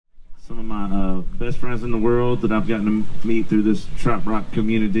Some of my best friends in the world that I've gotten to meet through this trap rock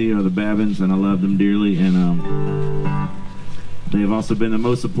community are the Babbins, and I love them dearly. And they have also been the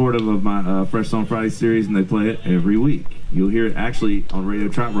most supportive of my Fresh Song Friday series, and they play it every week. You'll hear it actually on Radio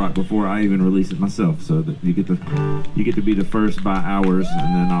Trap Rock before I even release it myself, so that you get to be the first by hours,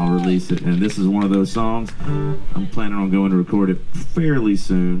 and then I'll release it. And this is one of those songs. I'm planning on going to record it fairly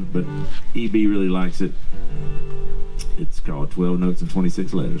soon, but EB really likes it. It's called 12 Notes and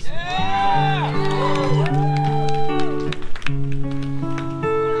 26 Letters.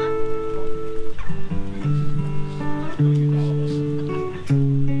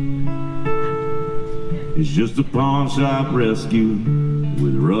 It's just a pawn shop rescue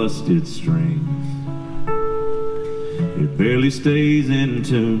with rusted strings. It barely stays in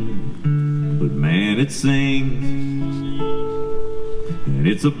tune, but man, it sings. And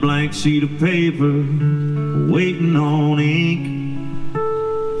it's a blank sheet of paper waiting on ink,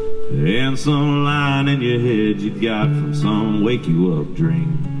 and some line in your head you got from some wake you up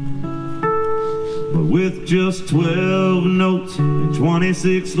dream. But with just 12 notes and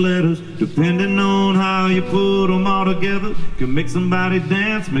 26 letters, depending on how you put them all together, can make somebody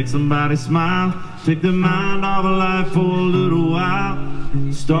dance, make somebody smile, take their mind off of life for a little while,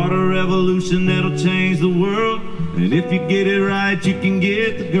 start a revolution that'll change the world. And if you get it right, you can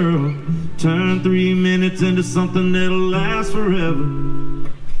get the girl, turn 3 minutes into something that'll last forever.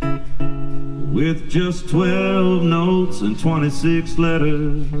 With just 12 notes and 26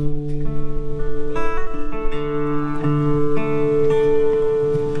 letters.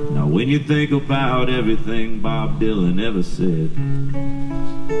 Now when you think about everything Bob Dylan ever said,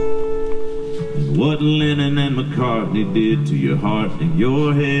 and what Lennon and McCartney did to your heart and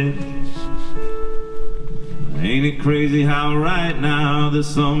your head, ain't it crazy how right now there's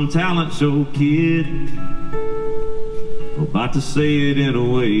some talent show kid about to say it in a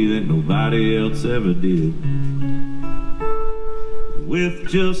way that nobody else ever did. With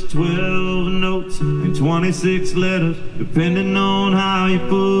just 12 notes and 26 letters, depending on how you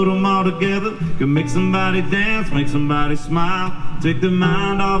put them all together, can make somebody dance, make somebody smile, take their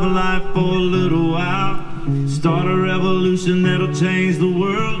mind off of life for a little while, start a revolution that'll change the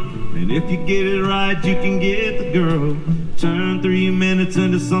world. And if you get it right, you can get the girl, turn 3 minutes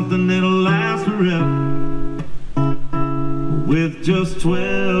into something that'll last forever. With just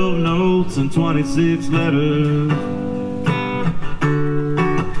 12 notes and 26 letters.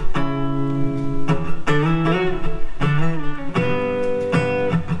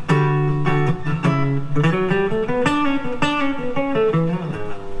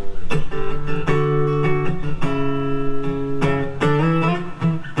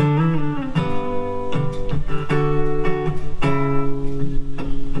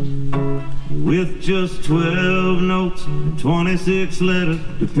 With just 12 notes and 26 letters,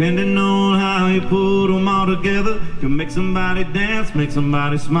 depending on how you put them all together, can make somebody dance, make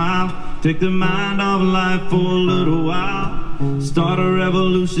somebody smile, take their mind off of life for a little while, start a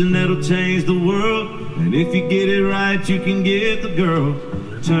revolution that'll change the world. And if you get it right, you can get the girl,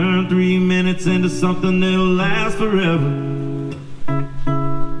 turn 3 minutes into something that'll last forever.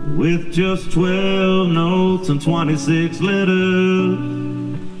 With just 12 notes and 26 letters.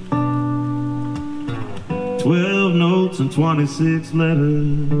 12 notes and 26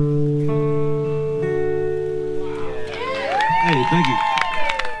 letters. Hey, thank you.